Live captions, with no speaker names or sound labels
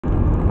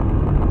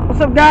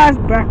What's up, guys?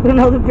 Back with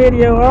another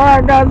video.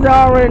 Alright, guys,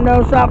 y'all already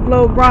know Shop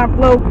Flow, Grind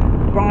Flow.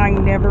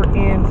 Grind never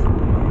ends.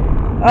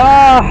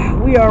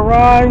 We are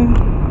riding.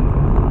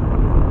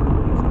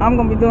 I'm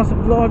gonna be doing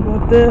some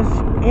vlogging with this,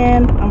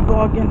 and I'm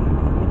vlogging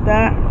with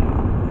that.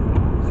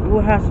 So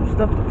we'll have some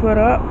stuff to put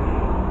up.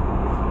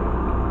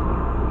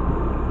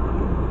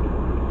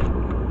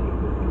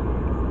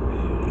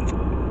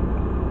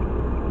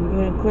 I'm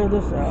gonna clear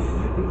this out.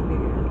 These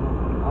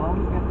niggas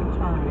always got to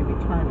turn. They be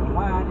turning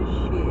wide as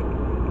shit.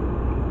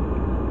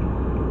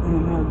 I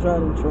don't know how to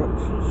drive them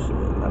trucks. Shit.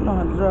 I know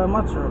how to drive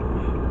my truck. I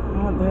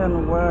don't have to have no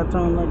wide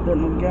turn like that,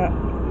 no gap.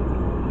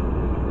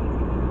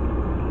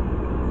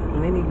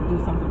 And they need to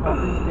do something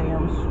about this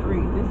damn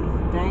street. This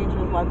is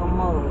dangerous like a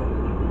mug.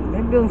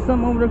 They building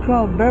something over there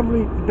called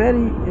Betty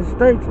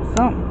Estates or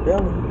something.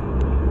 Belly.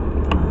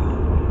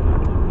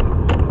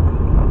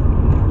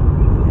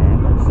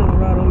 Man, that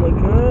Silverado look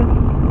good.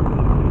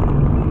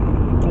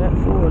 That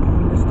Ford,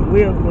 just the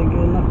wheels look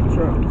good, not the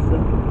truck. So.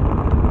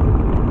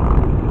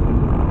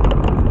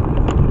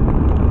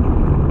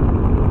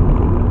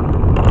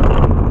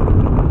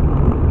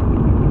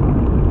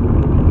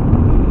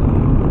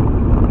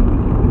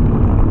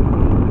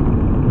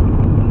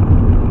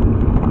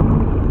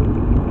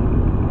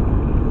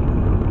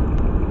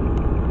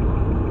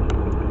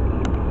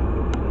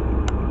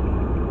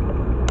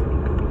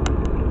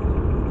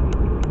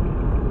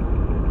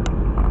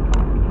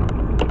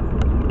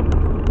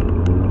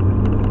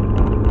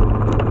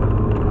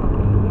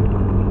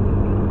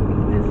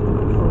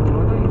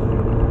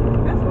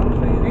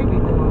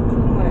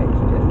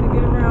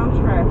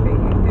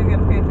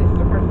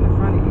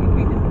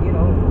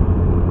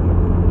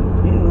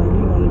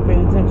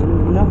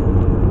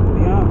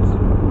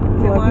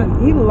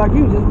 He looked like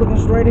he was just looking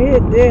straight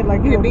ahead, dead,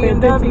 like he was paying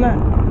attention to that.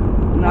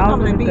 No, I was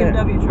looking at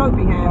that BMW truck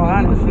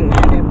behind me. He was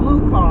behind that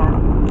blue car,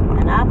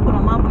 and I put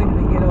on my blinker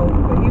to get over,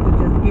 but he was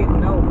just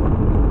getting over.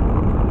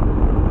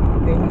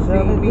 Then he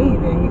see me,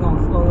 then he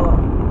gonna slow up.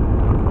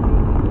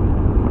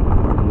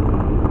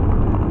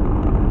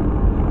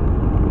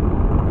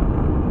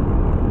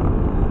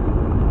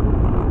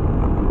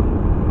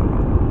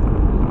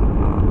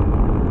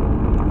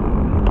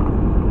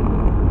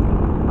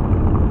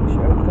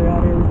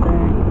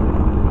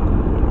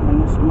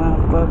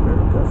 Motherfucker,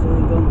 because he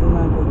ain't gonna do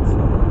nothing. So.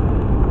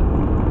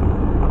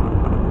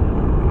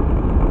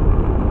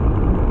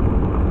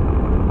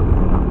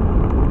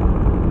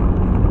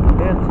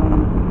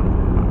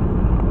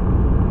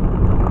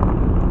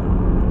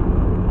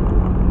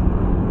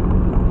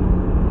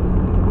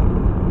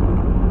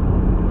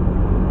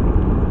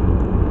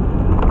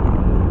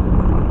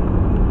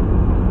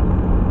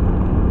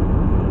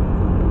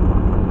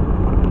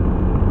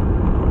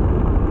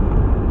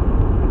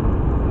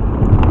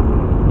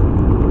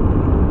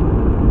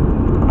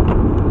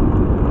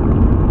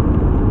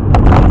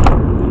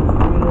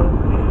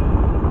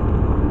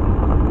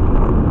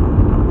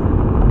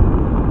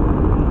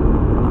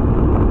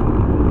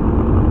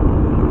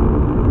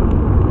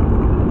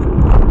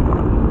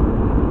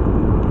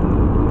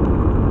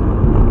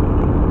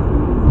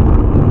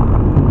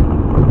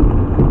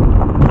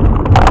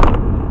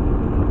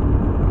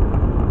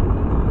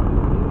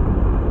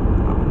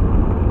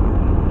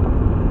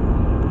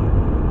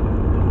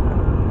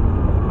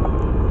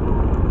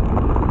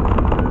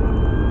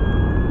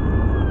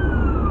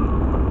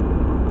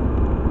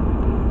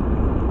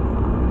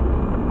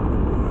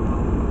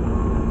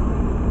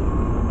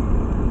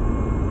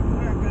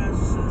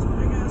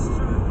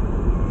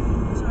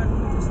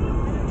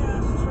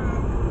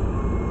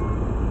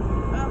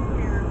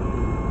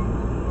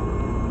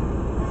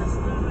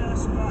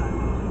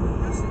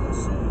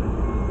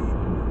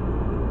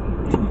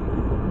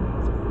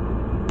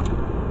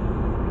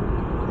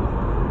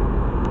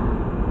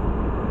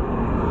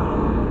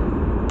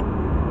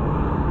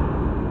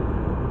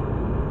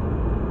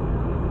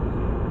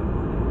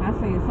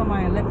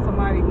 Somebody let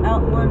somebody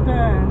out one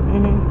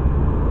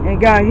time.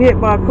 And got hit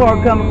by a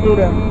car coming through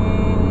there.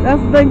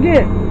 That's what they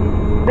get.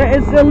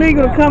 It's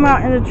illegal to come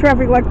out in the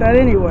traffic like that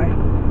anyway.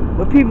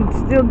 But people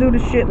still do the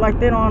shit like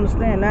they don't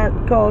understand. That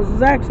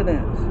causes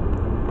accidents.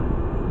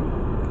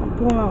 I'm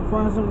pulling out in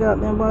front of some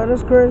goddamn body.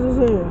 That's crazy as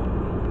hell.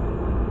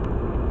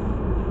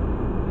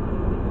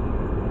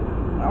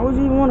 Why would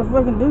you even want to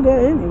fucking do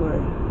that anyway?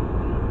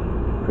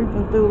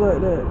 Creeping through like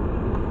that.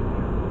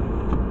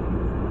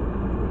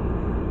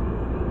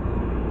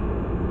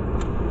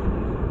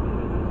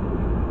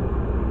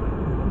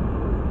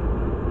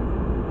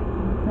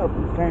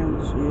 Helping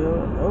families,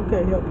 yeah.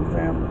 Okay, helping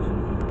families.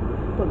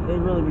 What they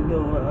really be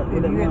doing with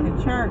if that you money. at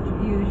the church,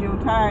 use your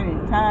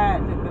tithes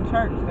at the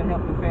church to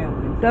help the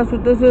families. That's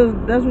what this is.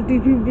 That's what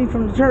these people be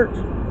from the church.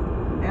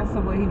 That's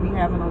what he be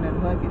having on that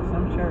bucket,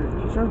 some church.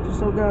 Church is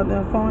so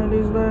goddamn phony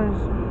these days.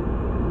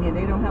 Yeah,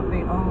 they don't help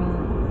their own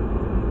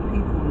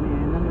people,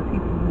 man. None of the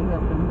people who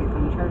help them get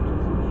them churches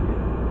and shit.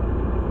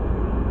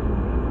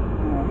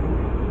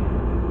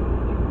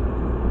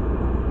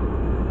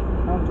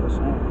 I'm just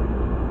saying.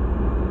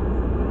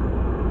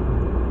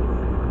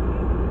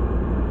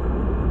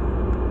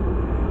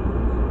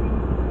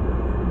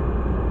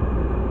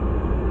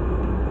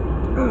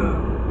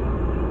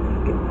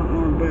 Get my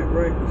arm back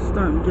right.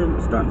 Starting to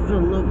feel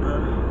a little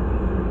better.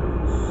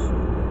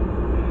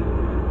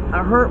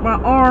 I hurt my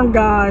arm,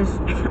 guys.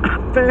 I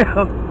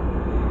fell.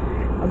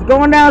 I was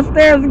going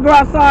downstairs to go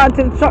outside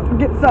to the truck to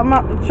get something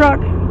out the truck,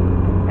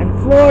 and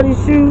the floor of these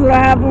shoes that I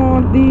have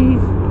on,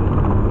 these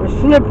were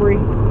slippery,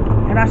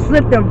 and I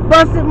slipped and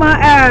busted my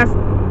ass.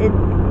 It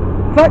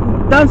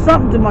fucking done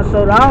something to my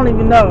shoulder. I don't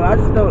even know. I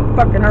just know it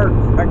fucking hurts.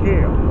 Like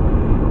hell.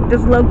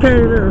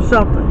 Dislocated it or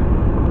something.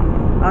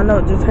 I know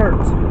it just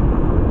hurts.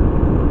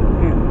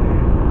 Yeah.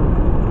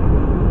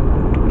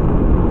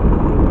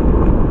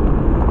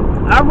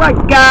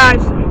 Alright,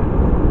 guys.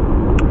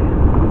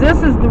 This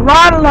is the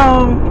ride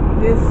along.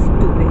 This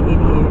stupid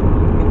idiot.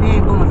 And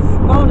then gonna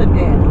slow to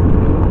death.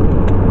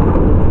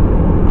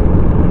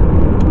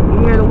 You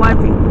hear the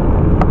wifey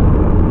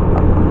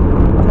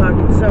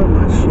talking so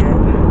much shit.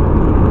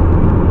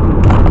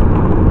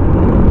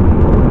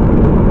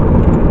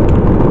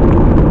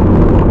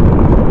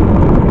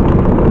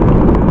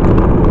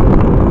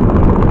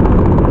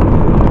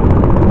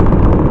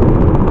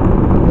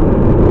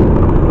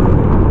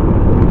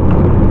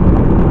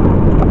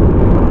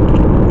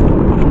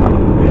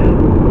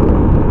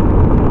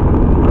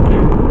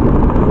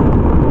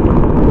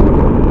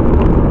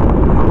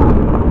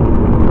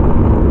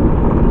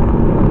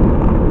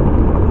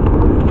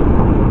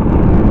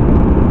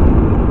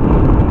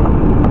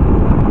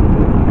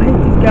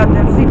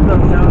 Goddamn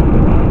seatbelts, y'all.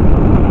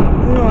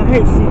 You know I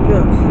hate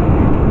seatbelts.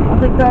 I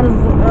think that is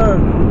the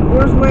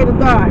worst way to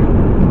die.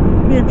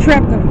 Being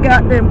trapped in a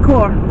goddamn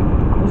car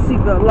with a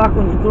seatbelt locked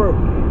on your throat.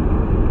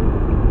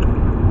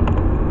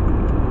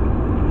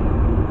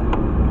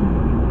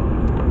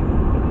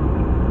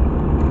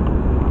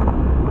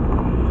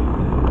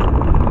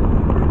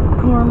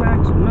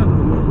 CarMax,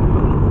 nothing.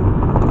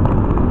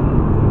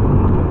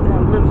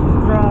 Damn lips is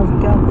dry as a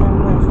goddamn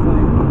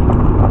windscreen.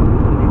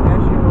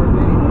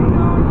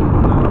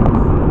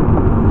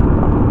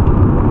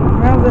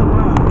 How's that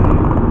wrong?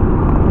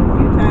 A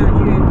few times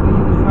when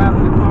you was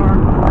driving the car,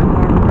 I know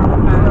I remember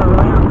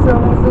finding I'm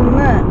telling what's in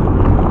that.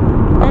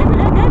 Baby,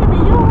 that gotta be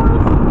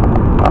yours.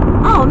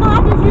 Oh no, I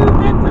just used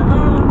that to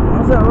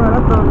How's that right?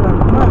 I thought that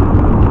was money.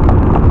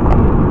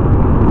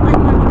 like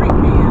my drink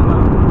can.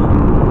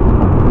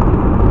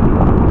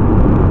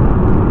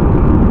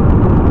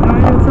 I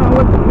ain't even telling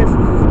what the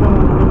missus is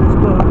doing in this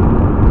car.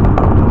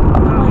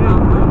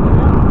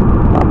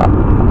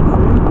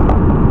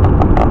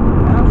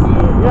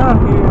 Y'all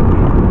here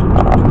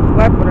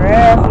wiping her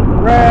ass with the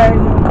rags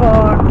in the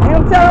car.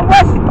 Ain't telling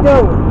what she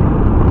doing.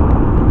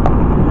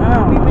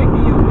 Be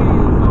making your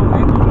wheels so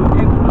extra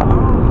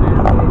long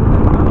now.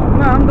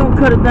 No, I'm gonna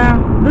cut it down.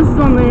 This is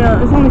on the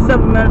it's only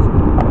 7 minutes.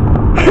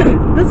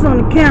 This is on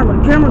the camera.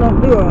 The camera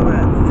don't do all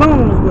that. The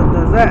phone is what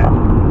does that. I'm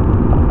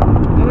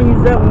gonna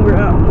use that when we're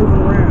out moving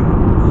around.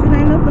 Shit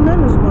ain't nothing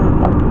in this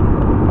motherfucker.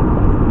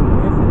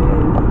 Yes, it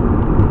is.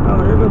 Oh,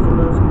 there goes a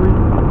little screen.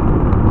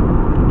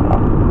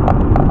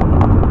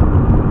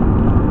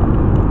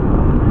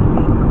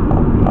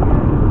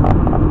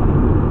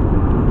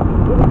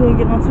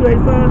 Getting on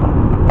 285?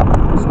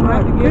 I'm gonna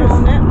have to get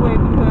on that way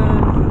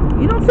because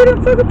you don't see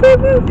them fucking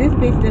people? this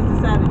bitch just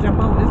decided to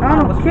jump over. This I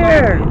car don't was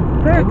care.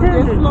 flowing. Pay It was just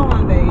attention.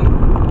 flowing, babe.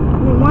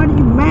 Then why do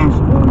you mash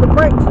on the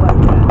brakes like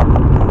that?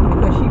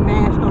 Because she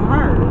mashed on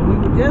hers. We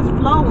were just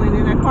flowing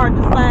and that car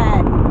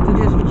decided to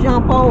just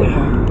jump over.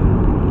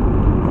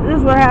 This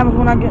is what happens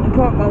when I get in the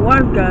car with my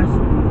wife, guys.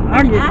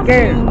 I get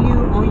scared. I seen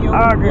you on your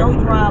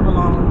drive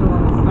along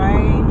doing the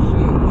same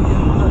shit. You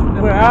just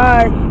looked But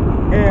I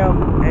am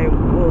a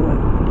woman.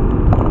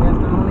 That's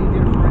the only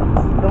difference.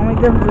 The only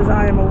difference is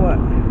I am a what?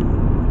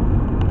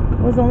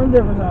 What's the only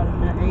difference on it?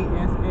 The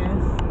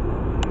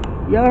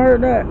 8SS. Y'all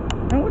heard that?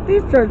 And what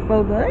these church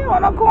folks do? They ain't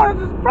on no corners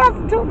just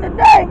prostituting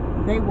today.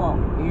 They walk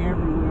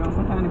everywhere. Or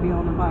sometimes they be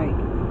on the bike.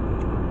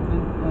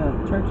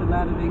 The Church of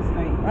Latter-day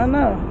Saints. I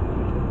know.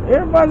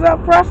 Everybody's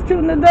out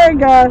prostituting today,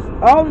 guys.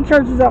 All the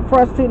churches out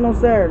prostituting on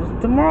Saturdays.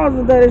 Tomorrow's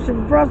the day they should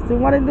be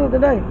prostituting. Why they do it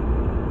today?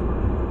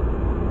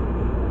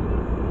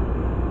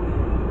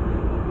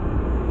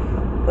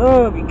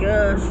 Oh my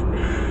gosh.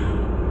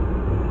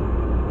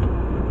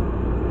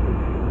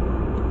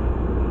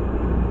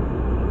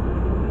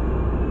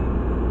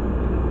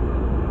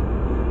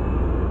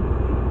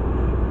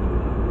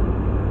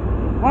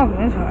 Walking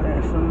this hot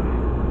ass summer.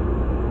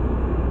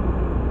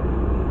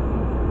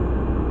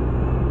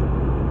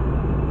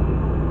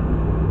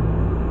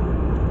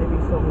 They be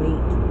so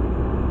neat.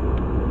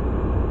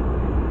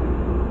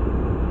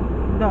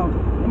 Don't.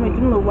 They make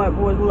them little white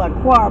boys look like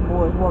choir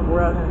boys walk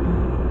around here.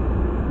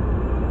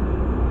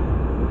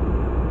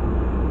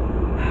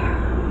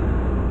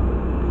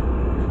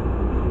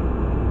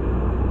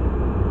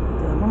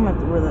 Damn, I meant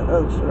to wear that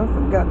other shirt. I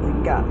forgot they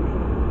got me.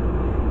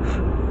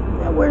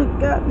 Damn, where's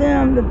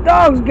goddamn the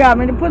dogs got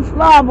me? They put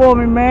slob on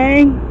me,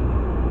 man.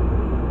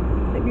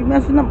 They be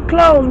messing up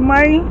clothes,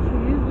 man. You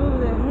use a little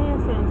of that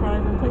hand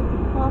sanitizer and take the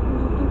cloth and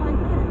just do like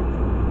that.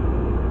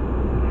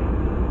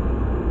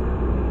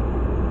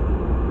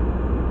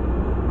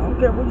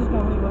 Okay, we're just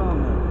gonna leave it on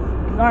there.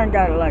 Cause I ain't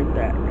got it like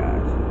that,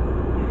 guys.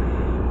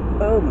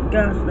 Oh my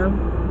gosh, though.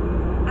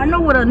 I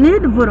know what I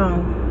need to put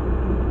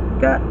on.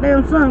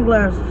 Goddamn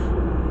sunglasses.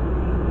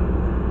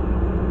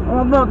 Oh,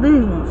 I bought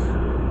these ones.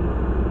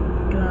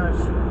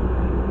 Gosh.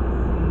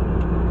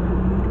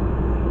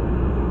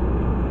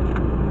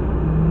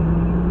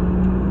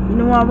 You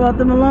know why I bought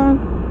them alone?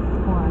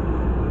 Why?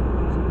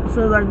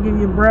 So I can give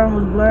you brown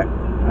ones black.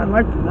 I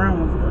like the brown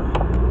ones though.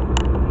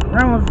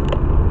 Brown ones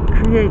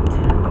create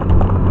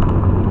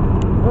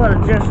a lot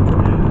of gesture.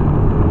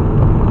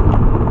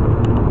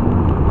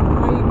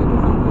 Why you giving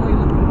some boy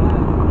looking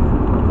glasses?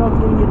 So I'm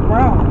gonna get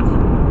brown ones.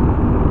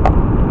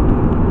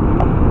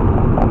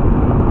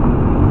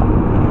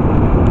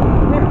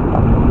 Here,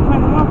 turn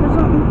them off or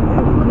something?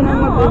 Looking at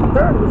like they're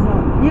dirty or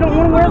something. You don't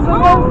want to wear some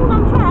of those?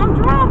 I'm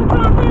driving,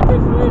 trying to pay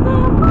attention to these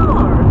damn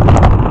cars.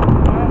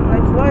 Alright,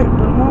 next light,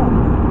 put them on.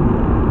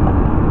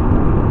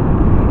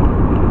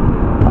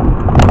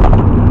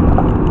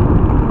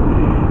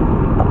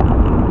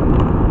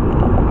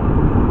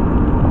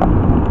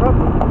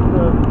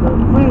 The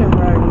cleaning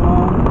rag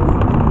along.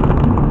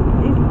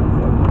 These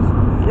motherfuckers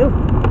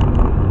filthy.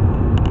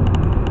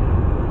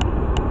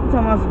 I'm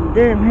talking about some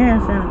damn hand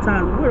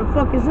sanitizer. Where the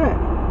fuck is that?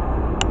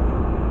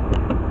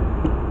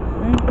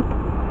 See?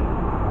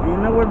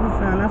 Ain't nowhere to be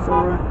found. That's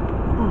alright.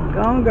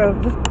 Go on, go.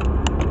 Just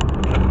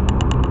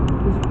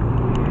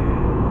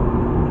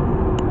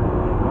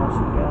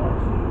awesome, guys.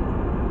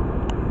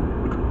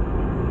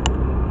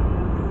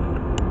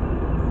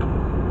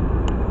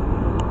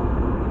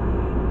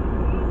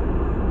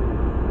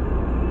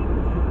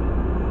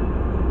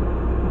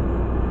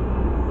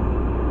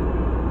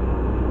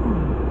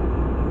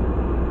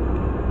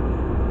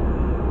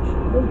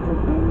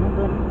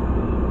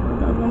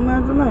 That's my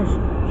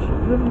imagination. Shit,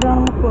 living down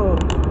my pub.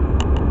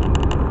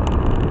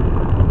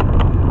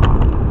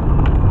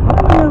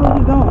 Where the hell are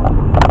we going?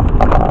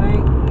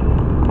 Bank.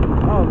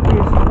 Oh,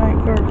 PSC Bank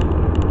first.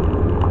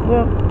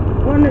 Well,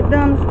 wasn't it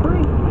down the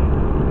street?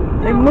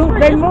 They moved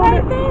It's it.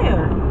 right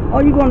there. Oh,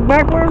 you going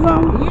backwards or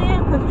something? Yeah,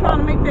 because trying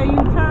to make that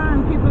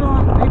U-turn, people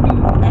don't, they be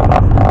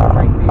acting stupid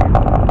right there.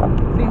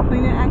 See,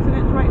 cleaning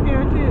accidents right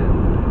there, too.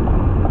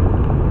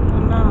 I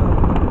know.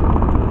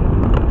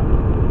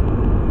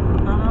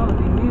 I was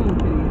immune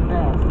to these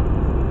bastards.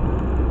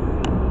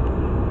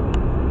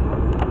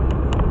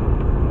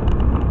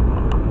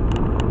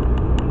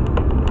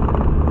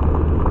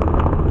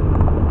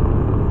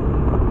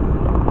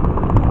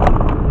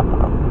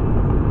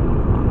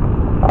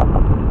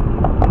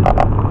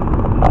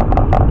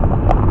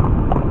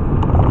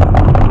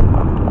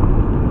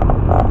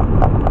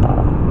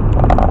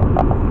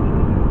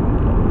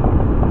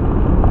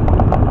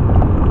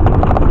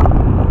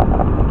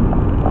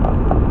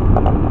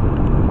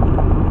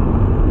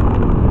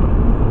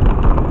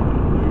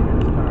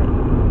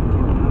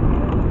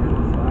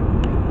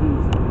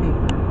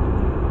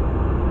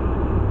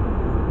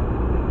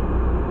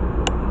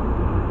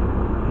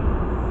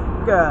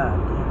 God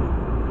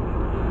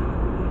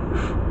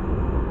damn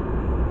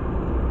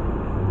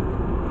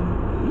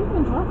You've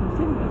been dropping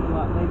cigarettes a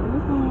lot lately.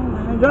 What's going on?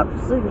 it. I dropped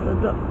the cigarettes. I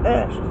dropped the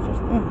ash. It's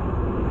just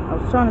I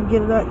was trying to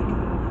get it out,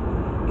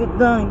 get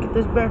done, and get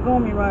this back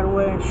on me right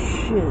away. And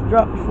shit, it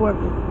dropped before I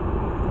could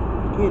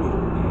get it.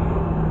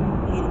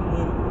 Get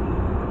it.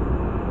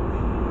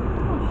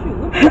 Oh, shoot.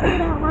 Look at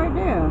that out right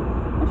there.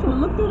 I should have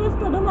looked through this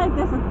stuff. Look like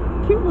that's a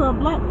cute little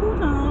black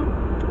futon.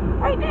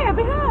 Right there,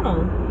 behind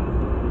them.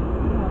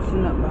 See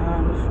nothing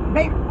behind us.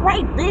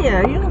 Right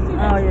there. You don't see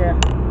that? Oh yeah.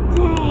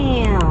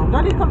 Damn.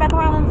 Don't you come back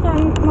around in a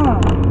circle? No.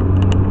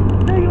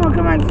 What you want to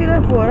come back and see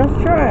that for? That's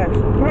trash.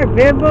 Right,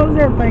 bed bugs,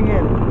 everything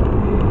in it.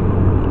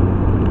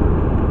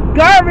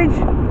 Garbage.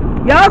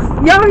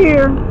 Y'all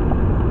here.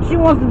 She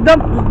wants to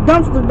dump the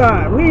dumpster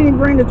dive. We didn't even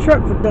bring the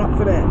truck for that.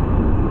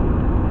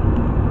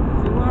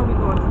 So why are we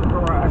going to the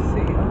garage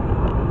sale?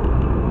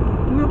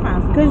 We'll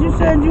find some. Because you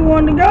said you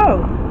wanted to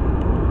go.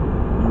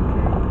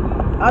 Okay.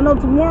 I know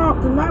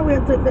tonight we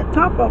had to take that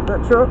top off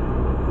that truck.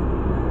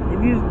 If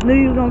you knew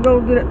you was going to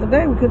go do that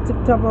today, we could take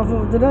the top off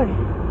of it today.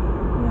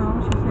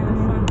 No, she said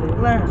it's Sunday.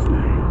 Last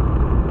night.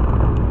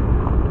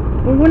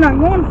 Well, we're not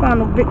going to find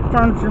no big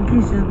furniture and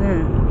pieces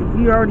then. If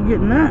you're already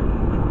getting that.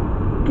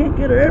 Can't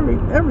get her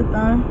everything.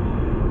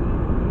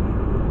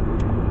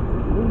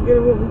 We can get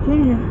her what we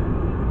can.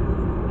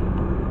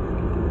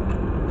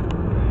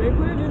 They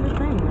put it in the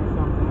thing or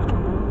something. I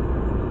don't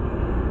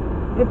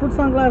know. Hey, put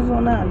sunglasses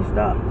on now. You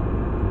stop.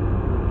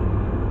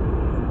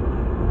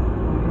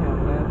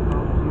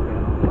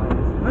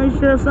 Make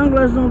sure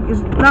sunglasses on.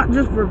 It's not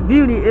just for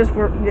beauty. It's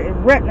for your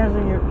retinas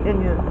and your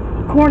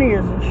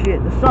corneas and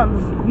shit. The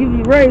sun's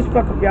UV rays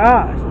fuck up your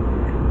eyes.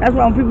 That's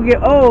why when people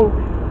get old,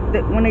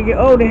 when they get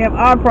old, they have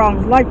eye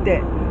problems like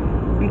that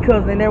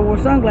because they never wore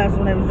sunglasses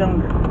when they was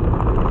younger.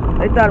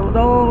 They thought it was,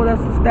 oh,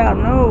 that's the style.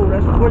 No,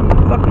 that's for your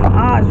fucking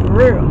eyes for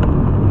real.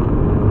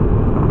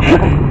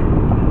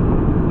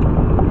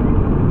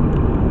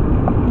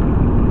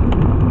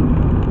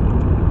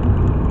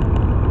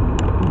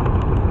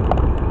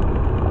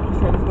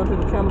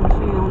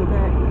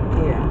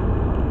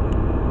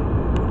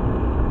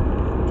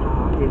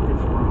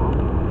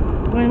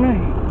 What do you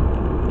mean?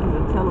 There's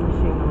a teller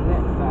machine on that.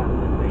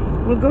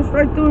 We'll go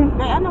straight through him.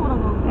 I know what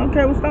I'm going to do.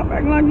 Okay, well stop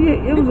acting like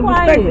it was a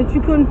mistake that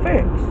you couldn't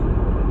fix.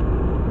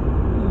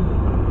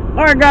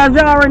 Alright guys,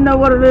 y'all already know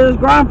what it is.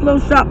 Grind flow,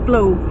 shop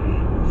flow.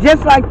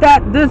 Just like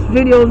that, this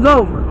video is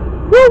over.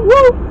 Woo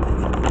woo!